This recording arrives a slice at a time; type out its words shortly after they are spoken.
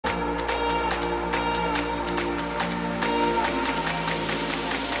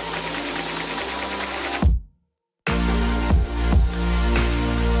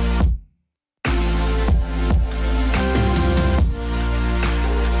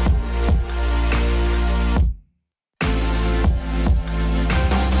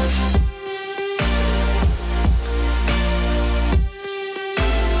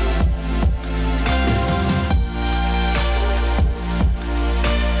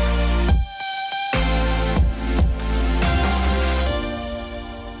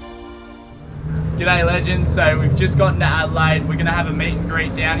G'day legends, so we've just gotten to Adelaide. We're going to have a meet and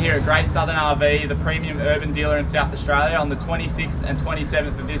greet down here at Great Southern RV, the premium urban dealer in South Australia, on the 26th and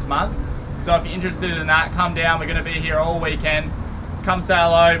 27th of this month. So if you're interested in that, come down. We're going to be here all weekend. Come say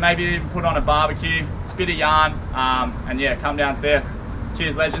hello, maybe even put on a barbecue, spit a yarn, and yeah, come down and see us.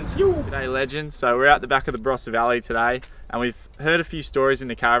 Cheers legends. G'day legends, so we're out the back of the Barossa Valley today, and we've heard a few stories in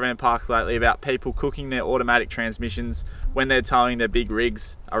the caravan parks lately about people cooking their automatic transmissions when they're towing their big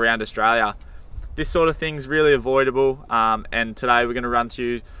rigs around Australia. This sort of thing's really avoidable, and today we're going to run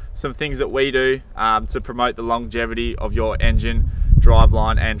through some things that we do to promote the longevity of your engine,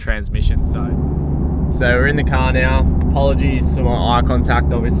 driveline and transmission. So we're in the car now. Apologies for my eye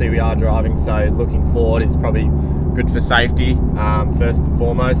contact, obviously we are driving, so looking forward is probably good for safety first and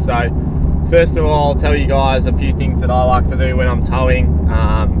foremost. So first of all, I'll tell you guys a few things that I like to do when I'm towing.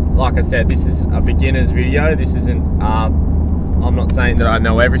 Like I said, this is a beginner's video. This isn't, I'm not saying that I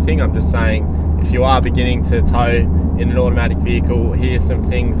know everything, I'm just saying if you are beginning to tow in an automatic vehicle, here's some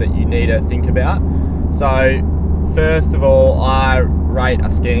things that you need to think about. So first of all, I rate a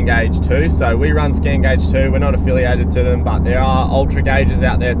scan gauge 2. So we run scan gauge 2, we're not affiliated to them, but there are ultra gauges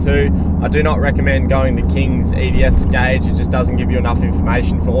out there too. I do not recommend going the King's EDS gauge, it just doesn't give you enough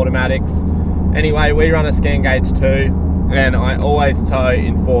information for automatics. Anyway, we run a scan gauge 2 and I always tow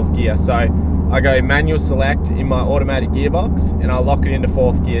in 4th gear. So I go manual select in my automatic gearbox and I lock it into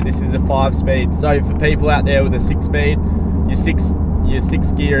 4th gear. This is a 5-speed. So for people out there with a 6-speed, your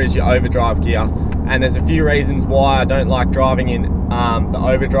 6th gear is your overdrive gear. And there's a few reasons why I don't like driving in the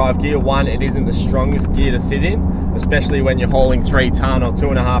overdrive gear. One, it isn't the strongest gear to sit in, especially when you're hauling 3 ton or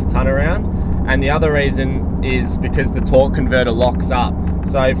 2.5 ton around. And the other reason is because the torque converter locks up.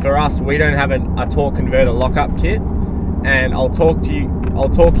 So for us, we don't have a torque converter lockup kit. And I'll talk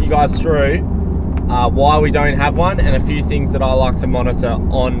you guys through why we don't have one and a few things that I like to monitor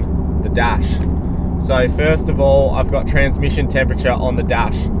on the dash. So first of all, I've got transmission temperature on the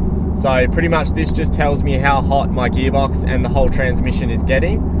dash. So pretty much this just tells me how hot my gearbox and the whole transmission is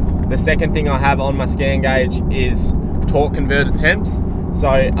getting. The second thing I have on my scan gauge is torque converter temps. So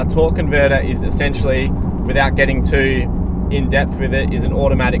a torque converter is essentially, without getting too in depth with it, is an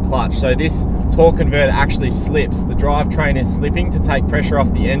automatic clutch. So this torque converter actually slips. The drivetrain is slipping to take pressure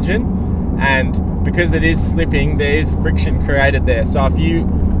off the engine, and because it is slipping, there is friction created there. So if you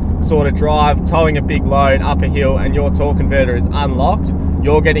sort of drive towing a big load up a hill and your torque converter is unlocked,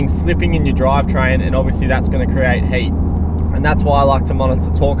 you're getting slipping in your drivetrain, and obviously that's going to create heat. And that's why I like to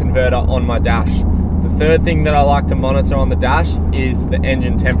monitor torque converter on my dash. The third thing that I like to monitor on the dash is the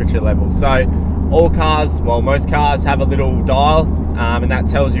engine temperature level. So all cars, well, most cars have a little dial, and that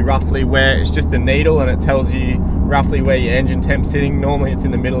tells you roughly where, it's just a needle, and it tells you roughly where your engine temp's sitting. Normally it's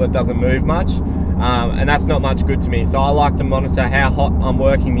in the middle, it doesn't move much, and that's not much good to me. So I like to monitor how hot I'm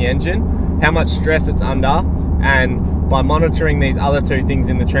working the engine, how much stress it's under, and by monitoring these other 2 things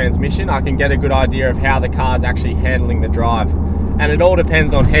in the transmission, I can get a good idea of how the car's actually handling the drive. And it all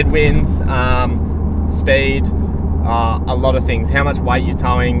depends on headwinds, speed, a lot of things, how much weight you're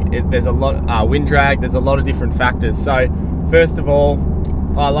towing, there's a lot, wind drag, there's a lot of different factors. So first of all,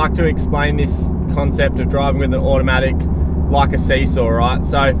 I like to explain this concept of driving with an automatic like a seesaw, right?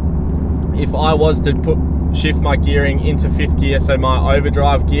 So if I was to shift my gearing into 5th gear, so my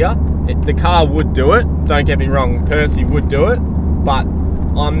overdrive gear, the car would do it, don't get me wrong, Percy would do it, but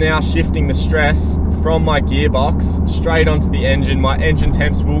I'm now shifting the stress from my gearbox straight onto the engine. My engine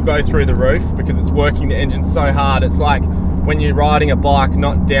temps will go through the roof because it's working the engine so hard. It's like when you're riding a bike,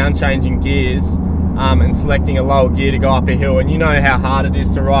 not down changing gears and selecting a lower gear to go up a hill, and you know how hard it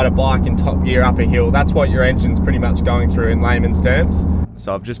is to ride a bike in top gear up a hill. That's what your engine's pretty much going through in layman's terms.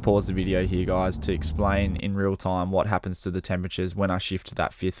 So I've just paused the video here guys to explain in real time what happens to the temperatures when I shift to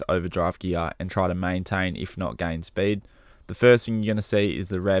that 5th overdrive gear and try to maintain, if not gain, speed. The first thing you're going to see is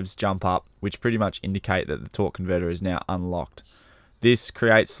the revs jump up, which pretty much indicate that the torque converter is now unlocked. This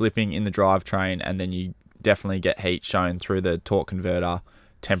creates slipping in the drivetrain, and then you definitely get heat shown through the torque converter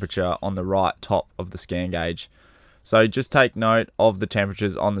temperature on the right top of the scan gauge. So just take note of the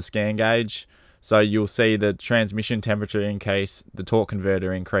temperatures on the scan gauge. So you'll see the transmission temperature increase, the torque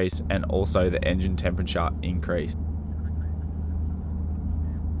converter increase, and also the engine temperature increase.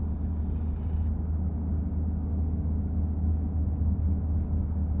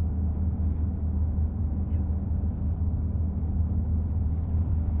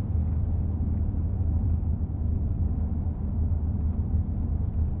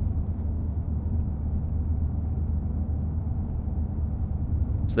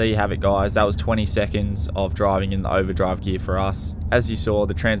 So there you have it guys, that was 20 seconds of driving in the overdrive gear for us. As you saw,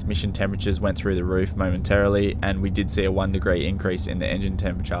 the transmission temperatures went through the roof momentarily, and we did see a 1 degree increase in the engine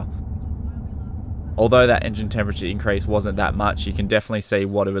temperature. although that engine temperature increase wasn't that much, you can definitely see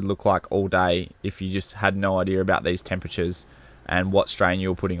what it would look like all day if you just had no idea about these temperatures and what strain you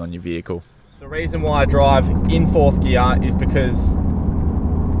were putting on your vehicle. The reason why I drive in 4th gear is because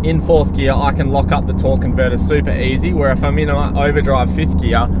in 4th gear I can lock up the torque converter super easy, where if I'm in overdrive 5th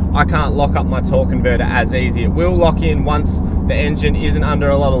gear, I can't lock up my torque converter as easy. It will lock in once the engine isn't under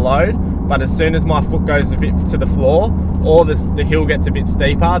a lot of load, but as soon as my foot goes a bit to the floor or the hill gets a bit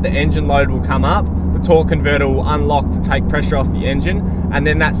steeper, the engine load will come up, the torque converter will unlock to take pressure off the engine, and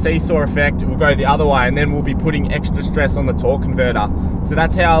then that seesaw effect will go the other way, and then we'll be putting extra stress on the torque converter. So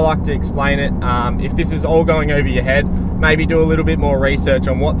that's how I like to explain it. If this is all going over your head, maybe do a little bit more research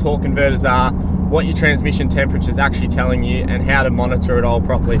on what torque converters are, what your transmission temperature is actually telling you, and how to monitor it all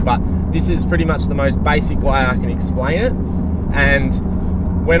properly. But this is pretty much the most basic way I can explain it.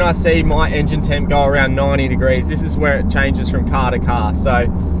 And when I see my engine temp go around 90 degrees, this is where it changes from car to car. So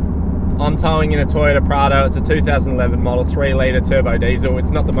I'm towing in a Toyota Prado. It's a 2011 model, 3-litre turbo diesel.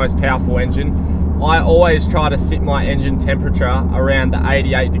 It's not the most powerful engine. I always try to sit my engine temperature around the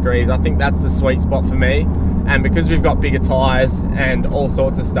 88 degrees. I think that's the sweet spot for me. And because we've got bigger tyres and all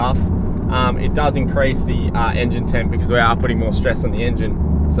sorts of stuff, it does increase the engine temp because we are putting more stress on the engine.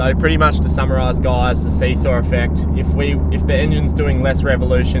 So pretty much to summarise, guys, the seesaw effect, if the engine's doing less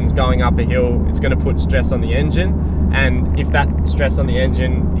revolutions going up a hill, it's going to put stress on the engine, and if that stress on the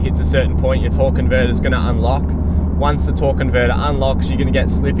engine hits a certain point, your torque converter is going to unlock. Once the torque converter unlocks, you're going to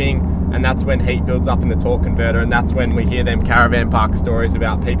get slipping, and that's when heat builds up in the torque converter, and that's when we hear them caravan park stories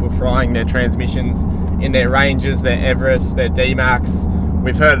about people frying their transmissions in their Rangers, their Everest, their D-Max.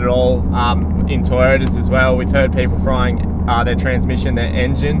 We've heard it all in Toyotas as well. We've heard people frying their transmission, their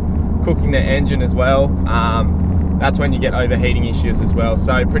engine, cooking their engine as well. That's when you get overheating issues as well.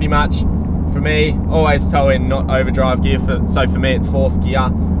 So pretty much for me, always tow in not overdrive gear. So for me it's 4th gear.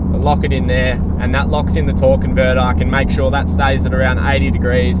 I lock it in there, and that locks in the torque converter. I can make sure that stays at around 80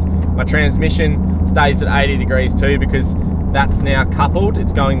 degrees. My transmission stays at 80 degrees too, because that's now coupled.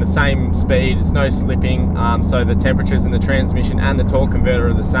 It's going the same speed, it's no slipping, so the temperatures in the transmission and the torque converter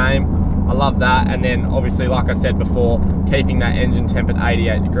are the same. I love that. And then obviously, like I said before, keeping that engine temp at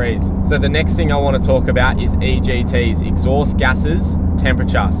 88 degrees. So the next thing I want to talk about is EGTs, exhaust gases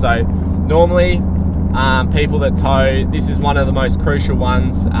temperature. So normally people that tow, this is one of the most crucial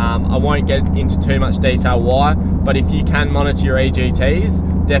ones. I won't get into too much detail why, but if you can monitor your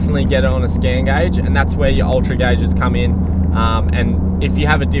EGTs, definitely get it on a scan gauge, and that's where your ultra gauges come in. And if you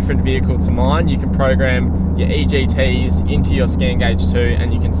have a different vehicle to mine, you can program your EGTs into your scan gauge too,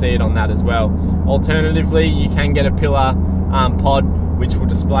 and you can see it on that as well. Alternatively, you can get a pillar pod, which will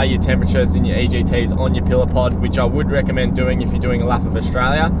display your temperatures in your EGTs on your pillar pod, which I would recommend doing if you're doing a lap of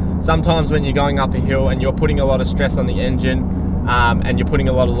Australia. Sometimes when you're going up a hill and you're putting a lot of stress on the engine, and you're putting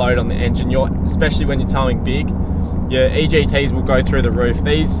a lot of load on the engine, especially when you're towing big, your EGTs will go through the roof.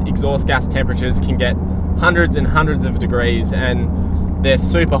 These exhaust gas temperatures can get hundreds and hundreds of degrees, and they're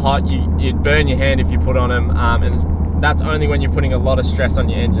super hot. You'd burn your hand if you put on them, and that's only when you're putting a lot of stress on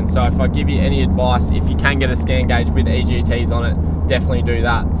your engine. So if I give you any advice, if you can get a scan gauge with EGTs on it, definitely do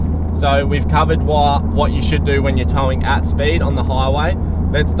that. So we've covered what you should do when you're towing at speed on the highway.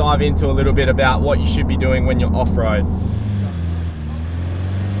 Let's dive into a little bit about what you should be doing when you're off-road.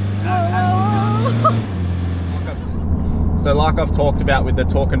 So like I've talked about with the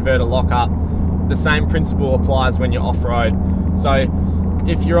torque converter lockup, the same principle applies when you're off-road. So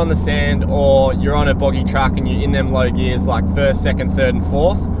if you're on the sand or you're on a boggy truck and you're in them low gears like 1st, 2nd, 3rd and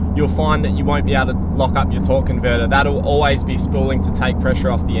 4th, you'll find that you won't be able to lock up your torque converter. That'll always be spooling to take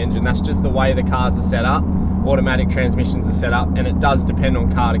pressure off the engine. That's just the way the cars are set up. Automatic transmissions are set up, and it does depend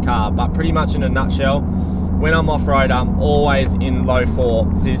on car to car. But pretty much in a nutshell, when I'm off-road, I'm always in low 4.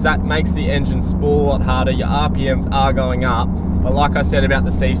 That makes the engine spool a lot harder. Your RPMs are going up. But like I said about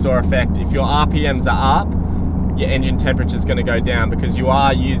the seesaw effect, if your RPMs are up, your engine temperature is going to go down because you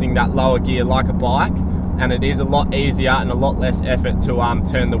are using that lower gear like a bike, and it is a lot easier and a lot less effort to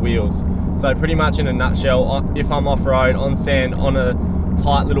turn the wheels. So pretty much in a nutshell, if I'm off-road on sand on a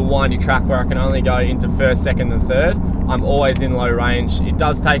tight little windy track where I can only go into 1st, 2nd and 3rd, I'm always in low range. It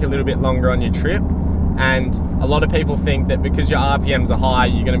does take a little bit longer on your trip, and a lot of people think that because your RPMs are high,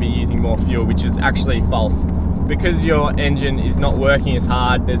 you're going to be using more fuel, which is actually false. Because your engine is not working as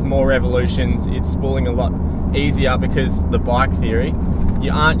hard, there's more revolutions, it's spooling a lot easier because the bike theory,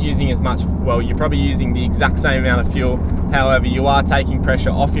 you aren't using as much, well, you're probably using the exact same amount of fuel. However, you are taking pressure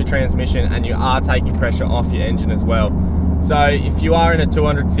off your transmission and you are taking pressure off your engine as well. So if you are in a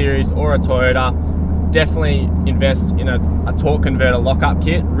 200 series or a Toyota, definitely invest in a torque converter lockup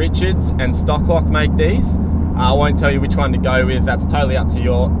kit. Richards and Stocklock make these. I won't tell you which one to go with. That's totally up to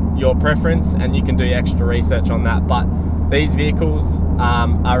your preference, and you can do extra research on that. But these vehicles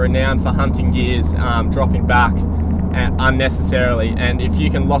are renowned for hunting gears dropping back unnecessarily, and if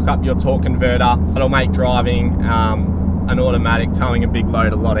you can lock up your torque converter, it'll make driving an automatic towing a big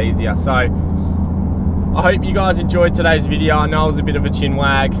load a lot easier. So I hope you guys enjoyed today's video. I know it was a bit of a chin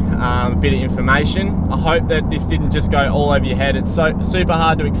wag, a bit of information. I hope that this didn't just go all over your head. It's super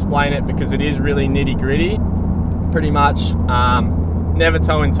hard to explain it because it is really nitty gritty. Pretty much never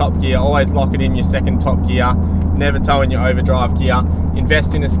tow in top gear, always lock it in your second top gear, never tow in your overdrive gear.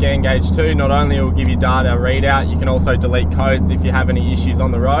 Invest in a scan gauge too. Not only will give you data readout, you can also delete codes if you have any issues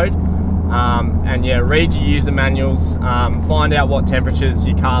on the road. And yeah, read your user manuals, find out what temperatures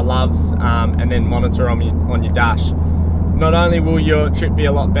your car loves, and then monitor on your dash. Not only will your trip be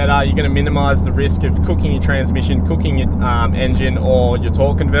a lot better, you're going to minimize the risk of cooking your transmission, cooking your engine or your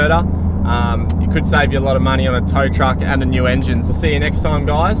torque converter. It could save you a lot of money on a tow truck and a new engine. So see you next time,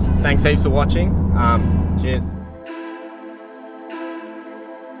 guys. Thanks heaps for watching. Cheers.